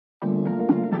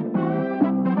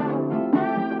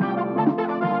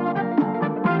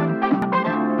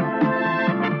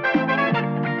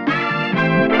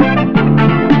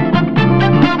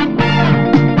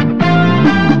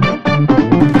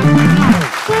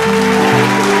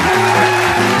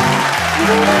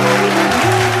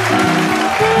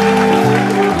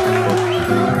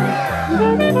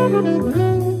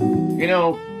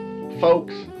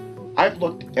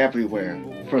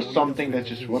for something that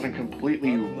just wasn't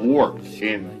completely warped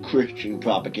in Christian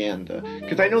propaganda.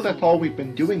 Because I know that's all we've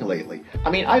been doing lately.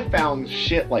 I mean, I found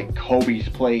shit like Kobe's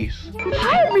Place.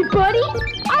 Hi, everybody!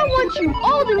 I want you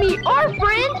all to meet our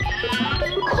friend,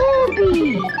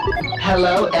 Colby!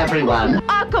 Hello, everyone.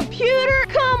 A computer?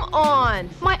 Come on!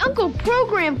 My uncle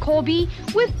programmed Colby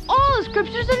with all the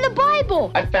scriptures in the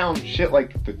Bible! I found shit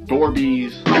like the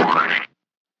Dorbies.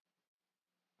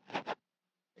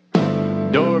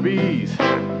 Dorbies.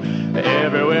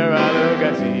 Everywhere I look,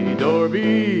 I see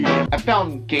Dorbies. I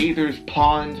found Gator's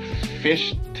Pond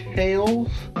fish tails.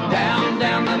 Down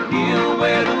the hill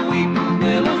where the weeping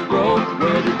willows grow,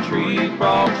 where the tree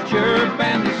frogs chirp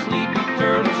and the sleepy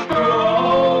turtles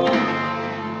stroll.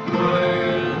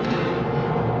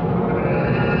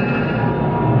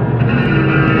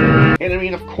 And I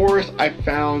mean, of course, I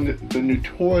found the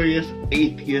notorious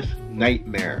atheist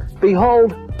nightmare.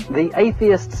 Behold, the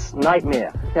atheist's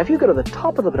nightmare. Now, if you go to the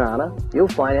top of the banana, you'll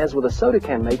find, as with the soda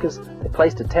can makers, they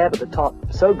placed a tab at the top.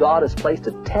 So God has placed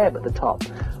a tab at the top.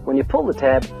 When you pull the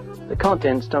tab, the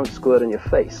contents don't squirt in your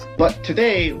face. But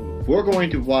today, we're going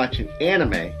to watch an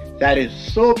anime that is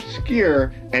so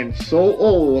obscure and so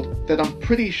old that I'm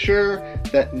pretty sure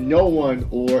that no one,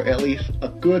 or at least a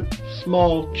good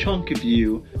small chunk of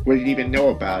you, would even know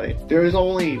about it. There is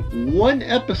only one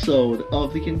episode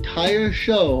of the entire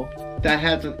show that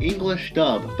has an English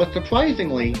dub, but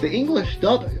surprisingly, the English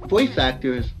dub voice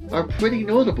actors are pretty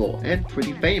notable and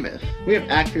pretty famous. We have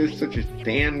actors such as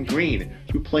Dan Green,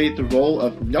 who played the role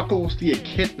of Knuckles the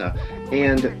Echidna,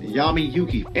 and Yami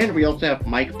Yuki, and we also have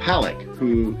Mike Palak,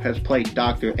 who has played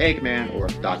Dr. Eggman or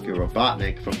Dr.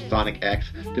 Robotnik from Sonic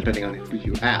X, depending on who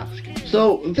you ask.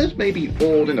 So this may be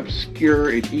old and obscure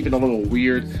and even a little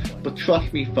weird, but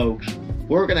trust me folks,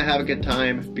 we're gonna have a good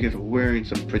time because we're in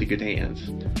some pretty good hands.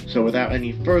 So without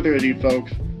any further ado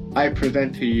folks, I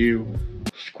present to you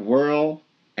Squirrel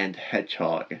and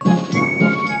Hedgehog.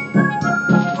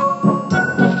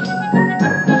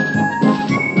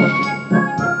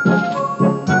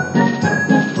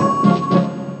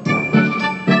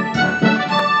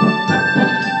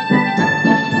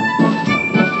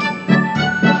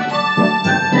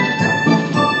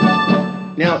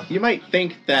 Now, you might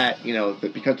think that, you know,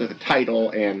 that because of the title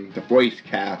and the voice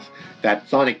cast, that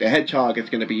Sonic the Hedgehog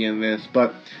is going to be in this,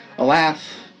 but alas,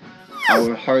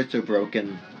 our hearts are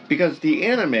broken. Because the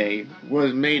anime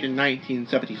was made in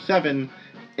 1977,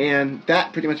 and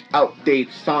that pretty much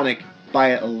outdates Sonic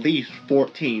by at least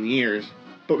 14 years.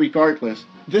 But regardless,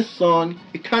 this song,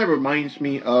 it kind of reminds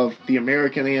me of the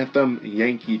American anthem,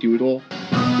 Yankee Doodle.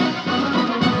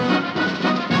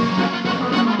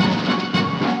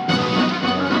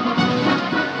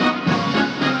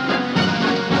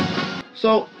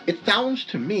 So, it sounds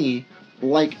to me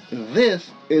like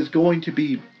this is going to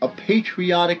be a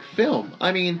patriotic film.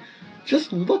 I mean,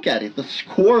 just look at it. The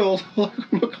squirrels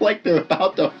look like they're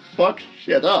about to fuck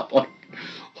shit up. Like,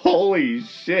 holy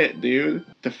shit, dude.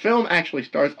 The film actually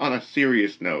starts on a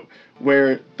serious note,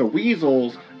 where the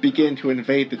weasels begin to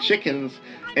invade the chickens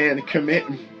and commit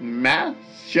mass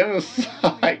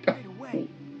genocide.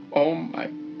 Oh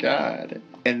my god.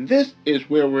 And this is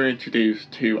where we're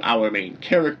introduced to our main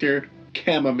character,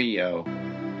 Chamomile.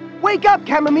 Wake up,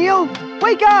 Chamomile!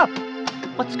 Wake up!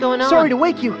 What's going on? Sorry to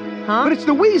wake you, Huh? but it's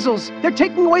the weasels. They're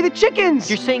taking away the chickens.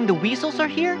 You're saying the weasels are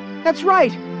here? That's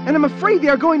right, and I'm afraid they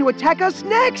are going to attack us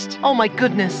next. Oh my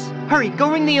goodness. Hurry, go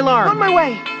ring the alarm. On my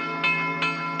way.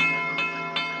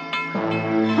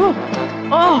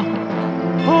 Oh!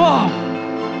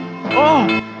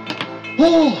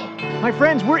 My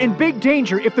friends, we're in big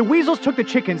danger. If the weasels took the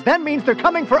chickens, that means they're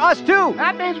coming for us too.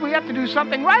 That means we have to do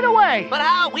something right away. But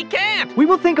how? We can't. We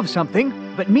will think of something,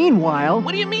 but meanwhile...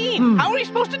 What do you mean? How are we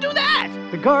supposed to do that?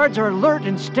 The guards are alert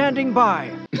and standing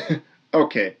by.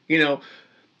 Okay, you know,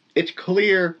 it's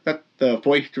clear that the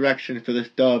voice direction for this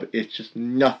dub is just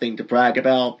nothing to brag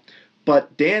about,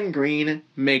 but Dan Green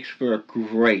makes for a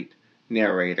great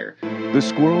narrator. The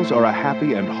squirrels are a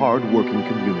happy and hard-working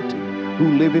community who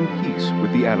live in peace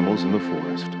with the animals in the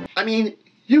forest. I mean,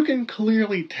 you can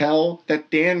clearly tell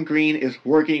that Dan Green is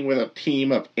working with a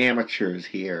team of amateurs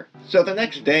here. So the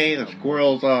next day, the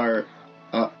squirrels are,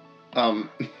 do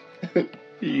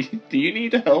you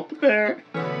need help there?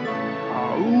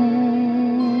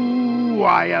 Oh,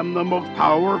 I am the most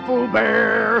powerful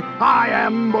bear. I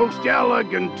am most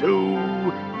elegant too.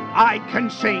 I can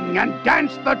sing and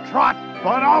dance the trot,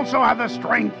 but also have the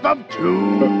strength of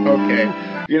two. Okay,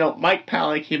 you know, Mike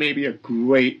Palak, he may be a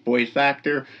great voice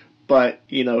actor, but,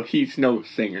 you know, he's no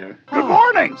singer. Good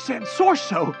morning!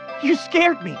 Sensorso, you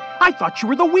scared me. I thought you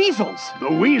were the weasels.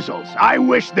 The weasels? I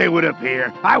wish they would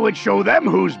appear. I would show them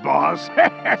who's boss.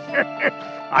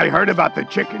 I heard about the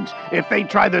chickens. If they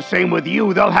try the same with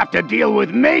you, they'll have to deal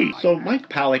with me. So Mike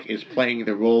Palak is playing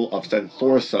the role of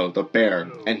Sensorso, the bear,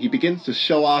 and he begins to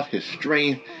show off his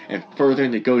strength and further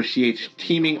negotiates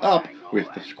teaming up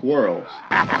with the squirrels.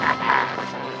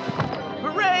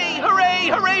 Hooray, hooray,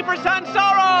 hooray for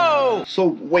Sansoro!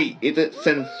 So wait, is it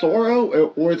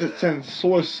Sensoro or is it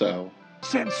Sensorso?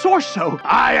 Sensorso?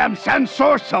 I am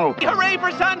Sensorso. Hooray for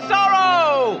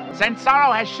Sansoro!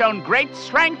 Sansoro has shown great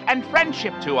strength and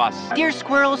friendship to us. Dear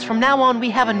squirrels, from now on we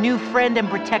have a new friend and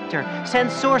protector,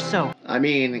 Sensorso. I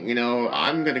mean, you know,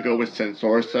 I'm gonna go with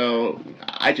Sensorso.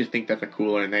 I just think that's a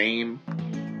cooler name.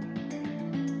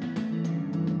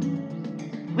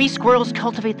 We squirrels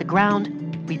cultivate the ground.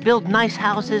 We build nice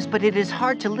houses, but it is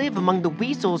hard to live among the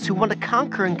weasels who want to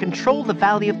conquer and control the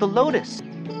Valley of the Lotus.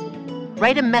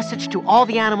 Write a message to all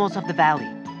the animals of the valley.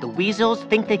 The weasels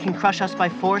think they can crush us by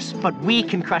force, but we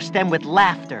can crush them with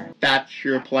laughter. That's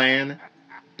your plan?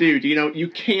 Dude, you know, you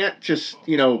can't just,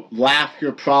 you know, laugh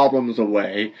your problems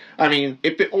away. I mean,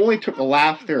 if it only took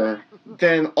laughter,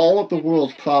 then all of the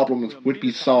world's problems would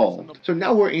be solved. So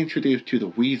now we're introduced to the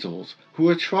weasels, who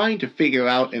are trying to figure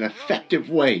out an effective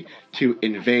way to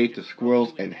invade the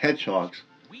squirrels and hedgehogs.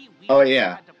 Oh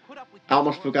yeah, I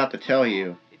almost forgot to tell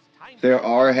you. There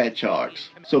are hedgehogs.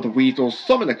 So the weasels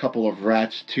summon a couple of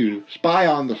rats to spy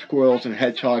on the squirrels and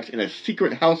hedgehogs in a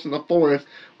secret house in the forest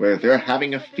where they're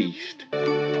having a feast.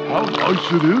 How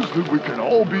nice it is that we can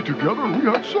all be together. We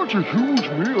had such a huge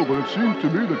meal, but it seems to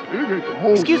me that Pig ate the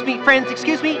most. Excuse me, friends,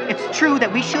 excuse me. It's true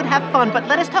that we should have fun, but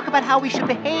let us talk about how we should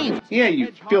behave. Yeah,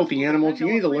 you filthy animals, you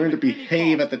need to learn to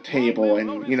behave at the table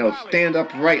and, you know, stand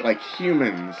upright like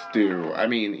humans do. I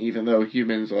mean, even though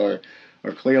humans are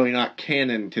clearly not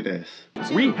canon to this.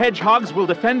 We hedgehogs will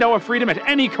defend our freedom at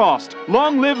any cost.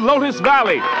 Long live Lotus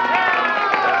Valley!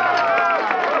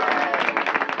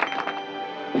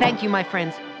 Thank you, my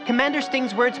friends. Commander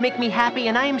Sting's words make me happy,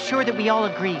 and I am sure that we all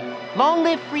agree. Long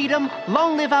live freedom,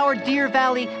 long live our dear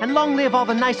valley, and long live all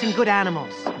the nice and good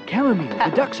animals. Chamomile,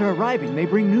 the ducks are arriving. They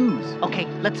bring news. Okay,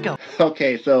 let's go.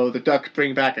 Okay, so the ducks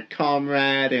bring back a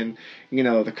comrade, and, you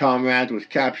know, the comrade was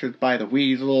captured by the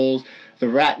weasels. The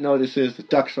rat notices the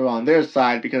ducks are on their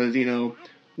side because, you know,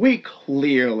 we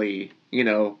clearly, you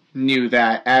know, knew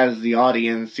that as the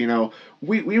audience, you know,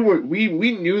 we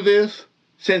knew this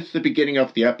since the beginning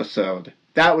of the episode.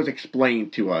 That was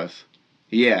explained to us.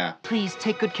 Yeah. Please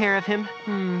take good care of him.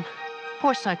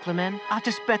 Poor Cyclamen. I'll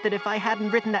just bet that if I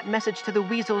hadn't written that message to the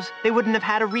weasels, they wouldn't have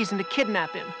had a reason to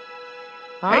kidnap him.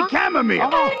 Huh? Hey,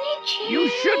 Chamomile, you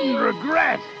shouldn't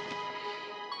regret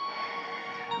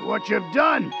what you've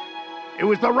done. It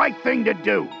was the right thing to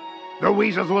do. The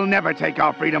weasels will never take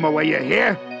our freedom away, you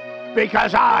hear?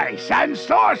 Because I,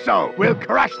 Sensorso, will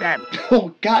crush them.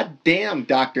 Oh, goddamn,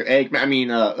 Dr. Eggman. I mean,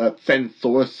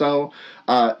 Sensorso.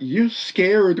 You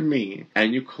scared me.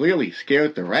 And you clearly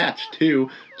scared the rats, too,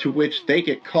 to which they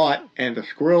get caught, and the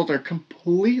squirrels are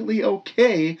completely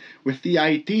okay with the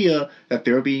idea that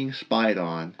they're being spied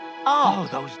on. Oh,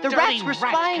 the rats were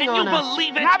spying on us. Can you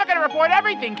believe it? Now they're going to report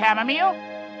everything, Chamomile.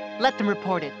 Let them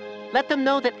report it. Let them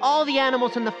know that all the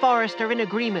animals in the forest are in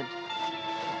agreement.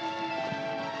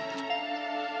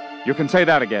 You can say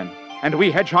that again. And we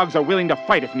hedgehogs are willing to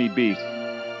fight if need be.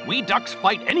 We ducks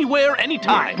fight anywhere,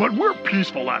 anytime. But we're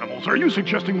peaceful animals. Are you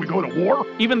suggesting we go to war?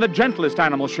 Even the gentlest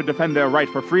animals should defend their right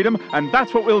for freedom, and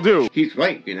that's what we'll do. He's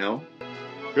right, you know.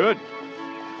 Good.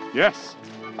 Yes.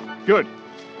 Good.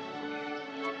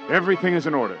 Everything is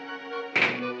in order.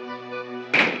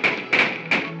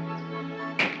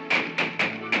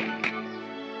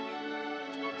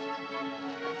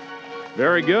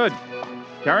 Very good.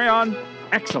 Carry on.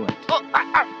 Excellent.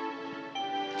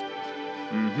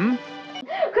 Mm-hmm.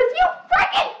 Cause you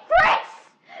frickin' pricks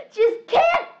just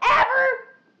can't ever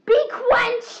be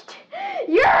quenched.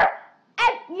 Your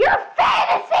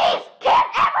fantasies can't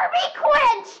ever be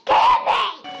quenched, can they?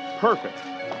 Perfect.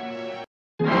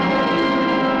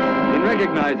 In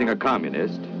recognizing a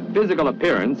communist, physical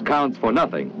appearance counts for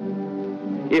nothing.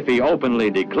 If he openly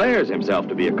declares himself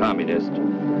to be a communist,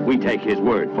 we take his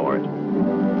word for it.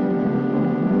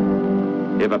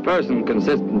 If a person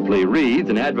consistently reads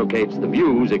and advocates the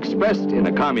views expressed in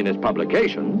a communist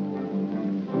publication,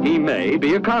 he may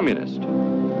be a communist.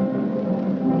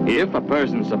 If a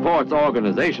person supports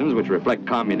organizations which reflect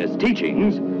communist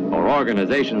teachings, or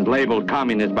organizations labeled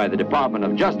communist by the Department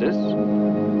of Justice,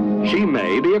 she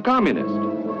may be a communist.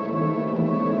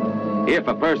 If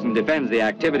a person defends the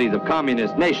activities of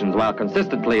communist nations while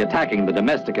consistently attacking the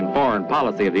domestic and foreign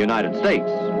policy of the United States,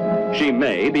 she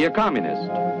may be a communist.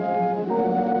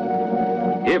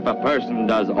 If a person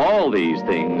does all these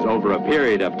things over a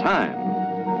period of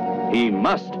time, he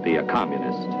must be a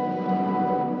communist.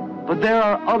 But there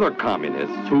are other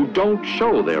communists who don't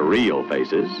show their real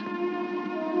faces,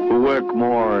 who work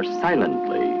more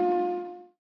silently.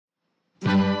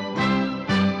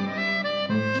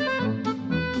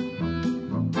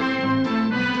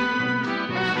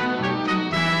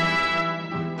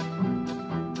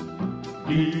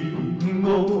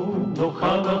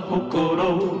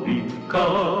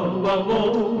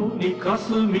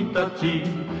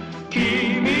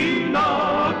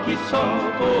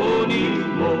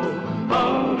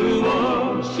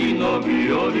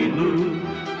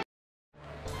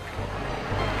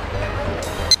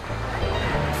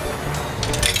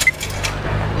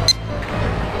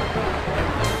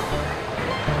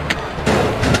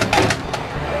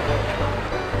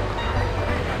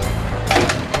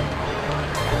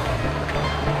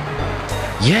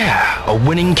 Yeah, a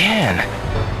winning can.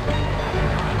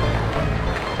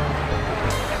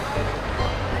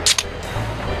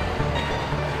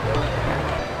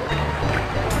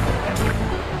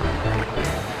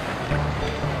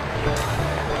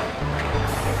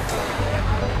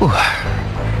 Ooh.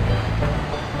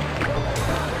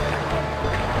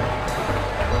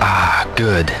 Ah,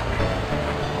 good.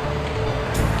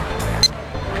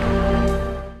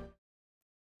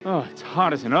 Oh, it's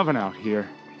hot as an oven out here.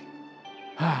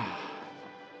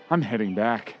 I'm heading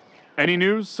back. Any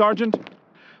news, Sergeant?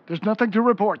 There's nothing to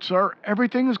report, sir.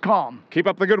 Everything is calm. Keep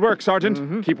up the good work,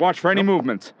 Sergeant. Keep watch for any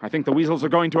movements. I think the weasels are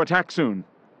going to attack soon.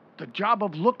 The job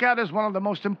of lookout is one of the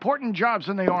most important jobs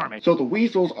in the Army. So the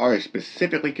weasels are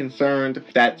specifically concerned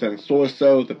that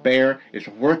Sansorso, the bear, is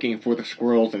working for the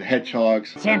squirrels and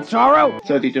hedgehogs. Sansoro?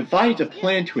 So they devised a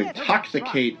plan to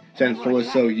intoxicate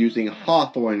Sansorso using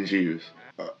hawthorn juice.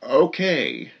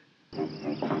 Okay.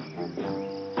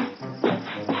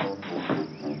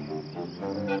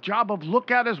 Job of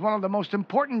lookout is one of the most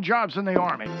important jobs in the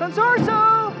Army.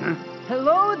 Sansorso!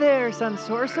 Hello there,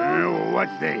 Sansorso.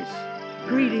 What's this?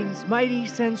 Greetings, mighty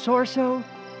Sansorso.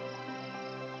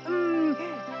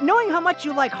 Knowing how much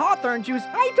you like hawthorn juice,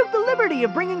 I took the liberty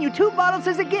of bringing you 2 bottles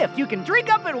as a gift. You can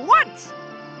drink up at once!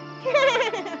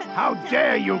 How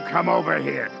dare you come over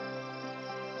here?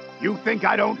 You think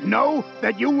I don't know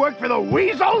that you work for the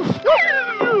weasels?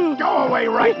 Go away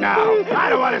right now. I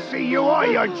don't want to see you or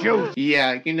your juice.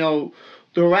 Yeah, you know,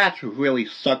 the rats really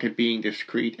suck at being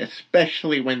discreet,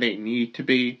 especially when they need to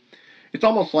be. It's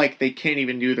almost like they can't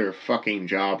even do their fucking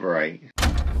job right.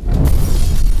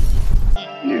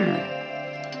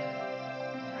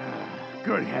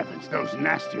 Good heavens, those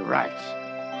nasty rats.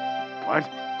 What?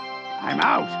 I'm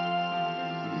out.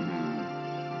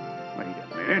 Wait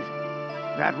a minute.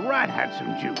 That rat had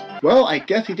some juice. Well, I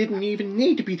guess he didn't even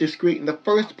need to be discreet in the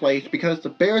first place because the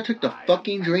bear took the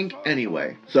fucking drink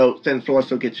anyway. So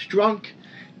Sansorso gets drunk,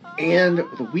 and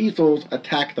the weasels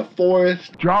attack the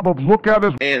forest. Job of lookout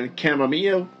is... And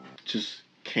Chamomile just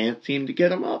can't seem to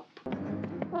get him up.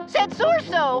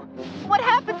 Sansorso! What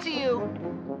happened to you?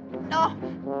 Oh,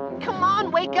 come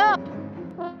on, wake up!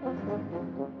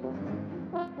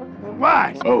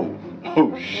 What?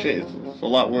 Oh shit, it's a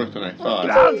lot worse than I thought.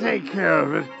 I'll take care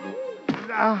of it.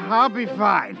 I'll be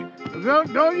fine.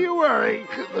 Don't you worry.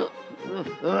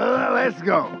 Let's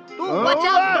go. Ooh, watch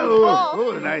out, don't fall.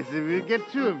 Oh, nice of you. Get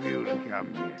 2 of you to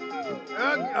come here.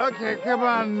 Okay, come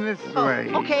on this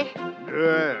way. Okay.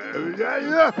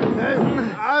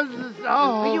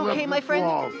 Are you okay, my friend?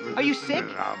 Are you sick?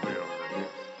 I'll be over here.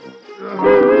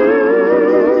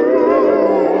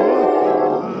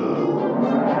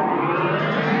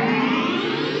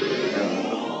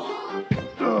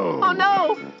 Oh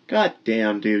no! God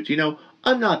damn, dudes, you know,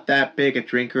 I'm not that big a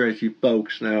drinker as you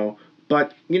folks know,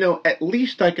 but, you know, at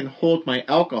least I can hold my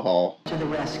alcohol. To the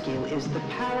rescue is the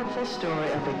powerful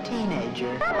story of a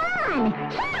teenager. Come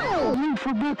on! Help! Me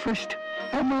for breakfast.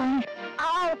 Am I?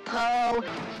 Alto!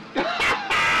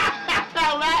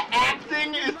 That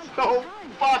acting is so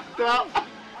fucked up.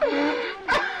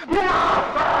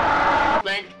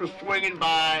 Thanks for swinging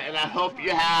by, and I hope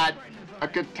you had a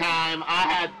good time. I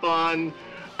had fun.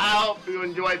 I hope you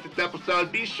enjoyed this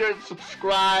episode. Be sure to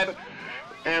subscribe,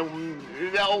 and,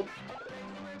 you know,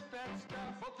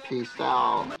 peace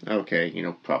out. Okay, you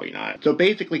know, probably not. So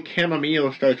basically,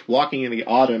 Chamomile starts walking in the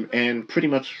autumn and pretty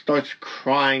much starts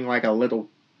crying like a little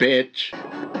bitch.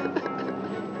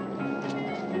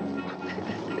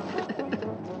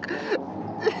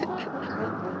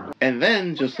 And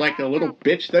then, just like a little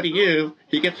bitch that he is,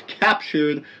 he gets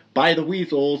captured by the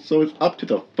weasels, so it's up to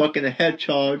the fucking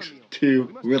hedgehogs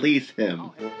to release him.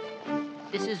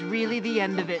 This is really the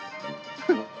end of it.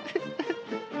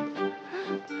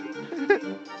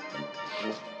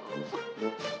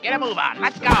 Get a move on.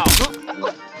 Let's go.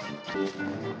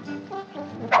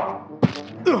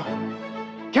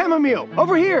 Chamomile,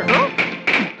 over here!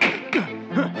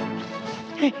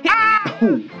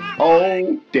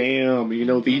 Oh, damn. You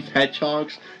know, these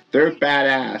hedgehogs, they're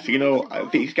badass. You know,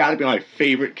 these gotta be my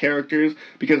favorite characters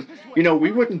because, you know,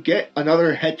 we wouldn't get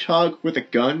another hedgehog with a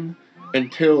gun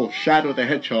until Shadow the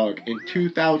Hedgehog in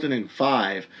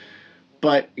 2005.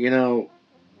 But, you know,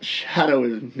 Shadow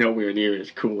is nowhere near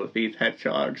as cool as these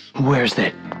hedgehogs. Where's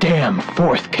that damn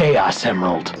fourth Chaos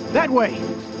Emerald? That way!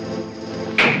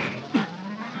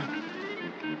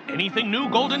 Anything new,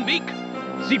 Golden Beak?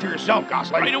 See for yourself,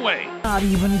 Gosling. Right away. Not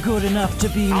even good enough to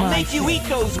be I'll my make you eat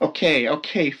those.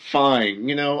 Okay, fine.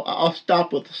 You know, I'll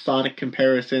stop with the Sonic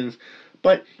comparisons,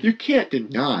 but you can't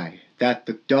deny that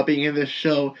the dubbing in this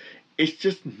show is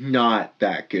just not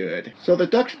that good. So the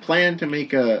Ducks plan to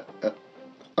make a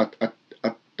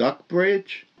duck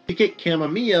bridge to get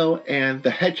Chamomile and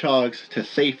the hedgehogs to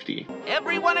safety.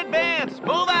 Everyone advance!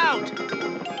 Move out!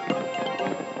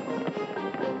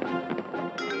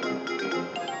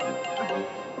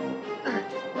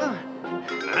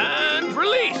 And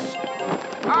release!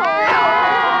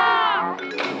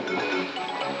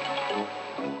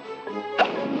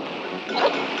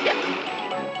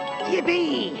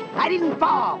 Yippee! I didn't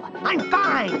fall. I'm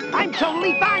fine. I'm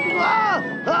totally fine.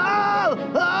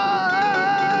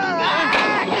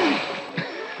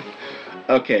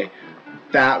 Okay,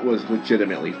 that was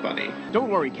legitimately funny. Don't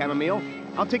worry, Chamomile.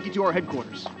 I'll take you to our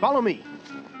headquarters. Follow me.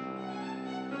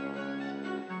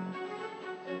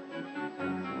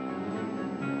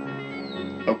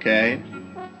 Okay.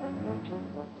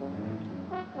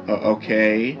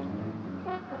 Okay.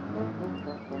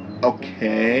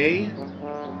 Okay.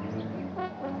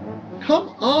 Come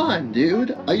on,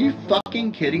 dude. Are you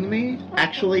fucking kidding me?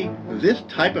 Actually, this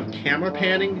type of camera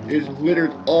panning is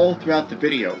littered all throughout the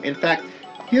video. In fact,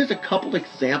 here's a couple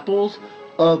examples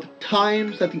of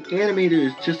times that the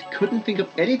animators just couldn't think of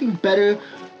anything better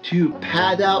to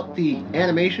pad out the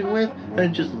animation with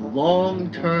than just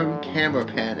long-term camera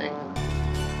panning.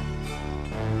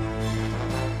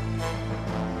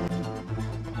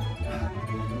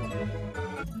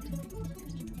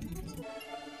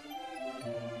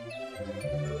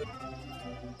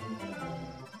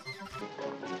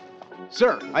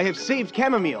 Sir, I have saved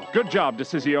Chamomile. Good job,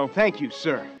 Decisio. Thank you,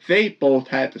 sir. They both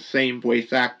had the same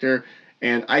voice actor,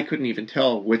 and I couldn't even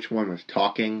tell which one was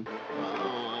talking.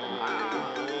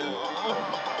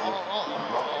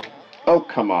 Oh,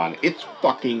 come on. It's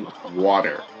fucking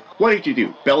water. What did you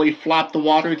do? Belly flop the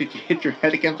water? Did you hit your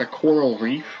head against a coral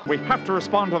reef? We have to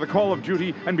respond to the call of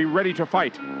duty and be ready to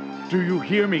fight. Do you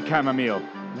hear me, Chamomile?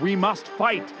 We must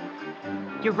fight.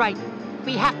 You're right.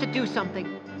 We have to do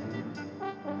something.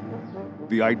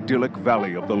 The idyllic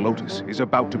valley of the Lotus is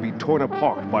about to be torn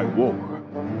apart by war.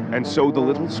 And so the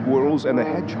little squirrels and the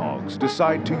hedgehogs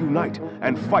decide to unite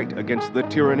and fight against the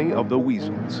tyranny of the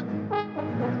weasels.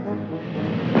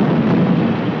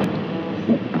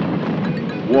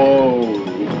 Whoa.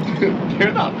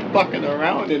 They're not fucking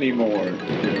around anymore.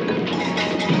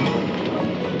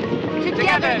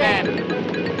 Together then!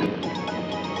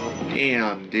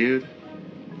 Damn, dude.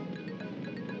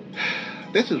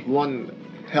 This is one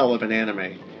hell of an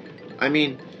anime. I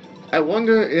mean, I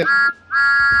wonder if...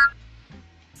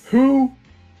 Who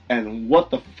and what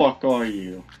the fuck are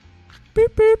you?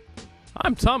 Beep beep.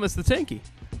 I'm Thomas the Tanky.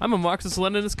 I'm a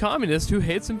Marxist-Leninist communist who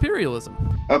hates imperialism.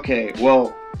 Okay, well,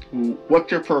 what's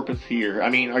your purpose here? I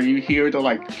mean, are you here to,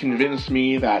 like, convince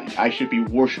me that I should be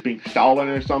worshipping Stalin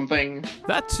or something?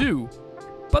 That too.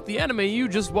 But the anime you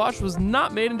just watched was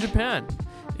not made in Japan.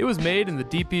 It was made in the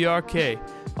DPRK,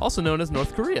 also known as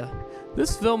North Korea.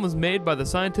 This film was made by the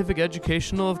Scientific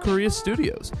Educational of Korea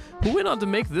Studios, who went on to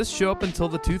make this show up until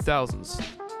the 2000s.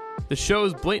 The show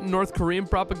is blatant North Korean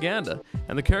propaganda,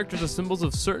 and the characters are symbols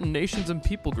of certain nations and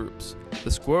people groups.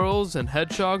 The squirrels and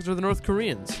hedgehogs are the North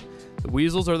Koreans. The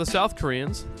weasels are the South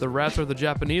Koreans. The rats are the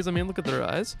Japanese, I mean, look at their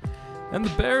eyes. And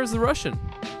the bear is the Russian.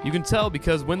 You can tell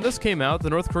because when this came out, the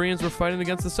North Koreans were fighting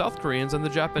against the South Koreans and the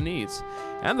Japanese.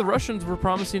 And the Russians were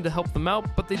promising to help them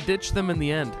out, but they ditched them in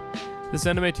the end. This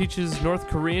anime teaches North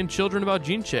Korean children about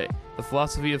Jinche, the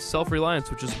philosophy of self-reliance,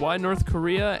 which is why North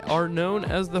Korea are known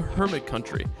as the hermit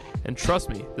country. And trust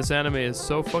me, this anime is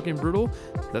so fucking brutal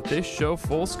that they show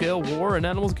full-scale war and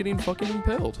animals getting fucking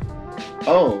impaled.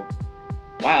 Oh,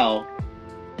 wow.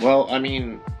 Well, I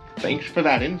mean, thanks for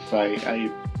that insight.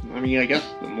 I I mean, I guess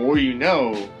the more you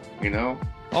know, you know?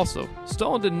 Also,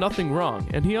 Stalin did nothing wrong,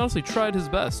 and he honestly tried his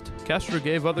best. Castro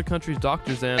gave other countries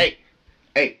doctors and...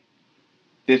 Hey!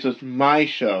 This is my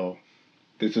show.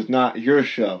 This is not your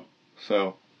show.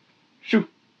 So, shoo!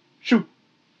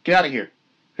 Get out of here.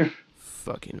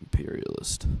 Fucking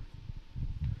imperialist.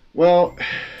 Well,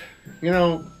 you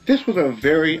know, this was a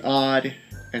very odd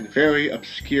and very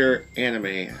obscure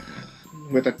anime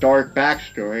with a dark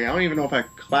backstory. I don't even know if I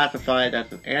classify it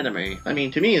as an anime. I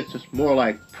mean, to me, it's just more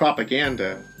like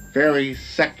propaganda. Very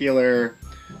secular,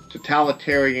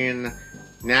 totalitarian,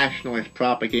 nationalist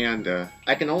propaganda.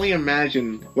 I can only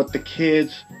imagine what the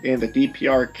kids in the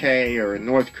DPRK or in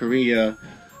North Korea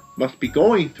must be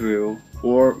going through,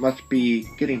 or must be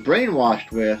getting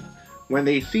brainwashed with, when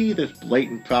they see this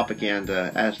blatant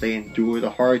propaganda as they endure the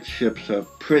hardships of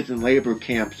prison labor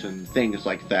camps and things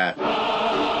like that.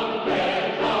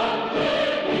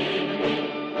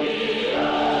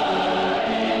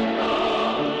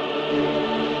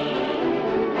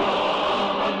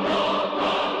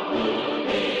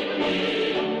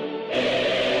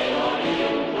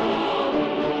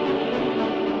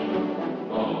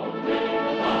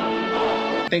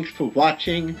 Thanks for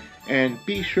watching, and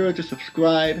be sure to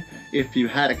subscribe if you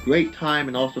had a great time,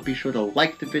 and also be sure to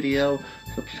like the video,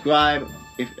 subscribe,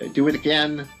 do it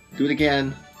again,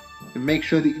 and make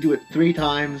sure that you do it 3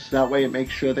 times. That way it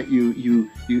makes sure that you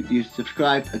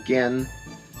subscribe again,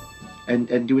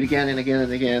 and do it again and again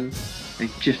and again, and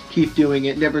just keep doing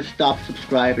it. Never stop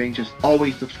subscribing. Just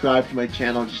always subscribe to my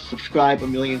channel. Just subscribe a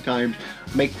million times.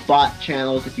 Make bot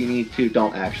channels if you need to.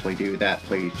 Don't actually do that,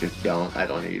 please. Just don't. I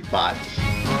don't need bots.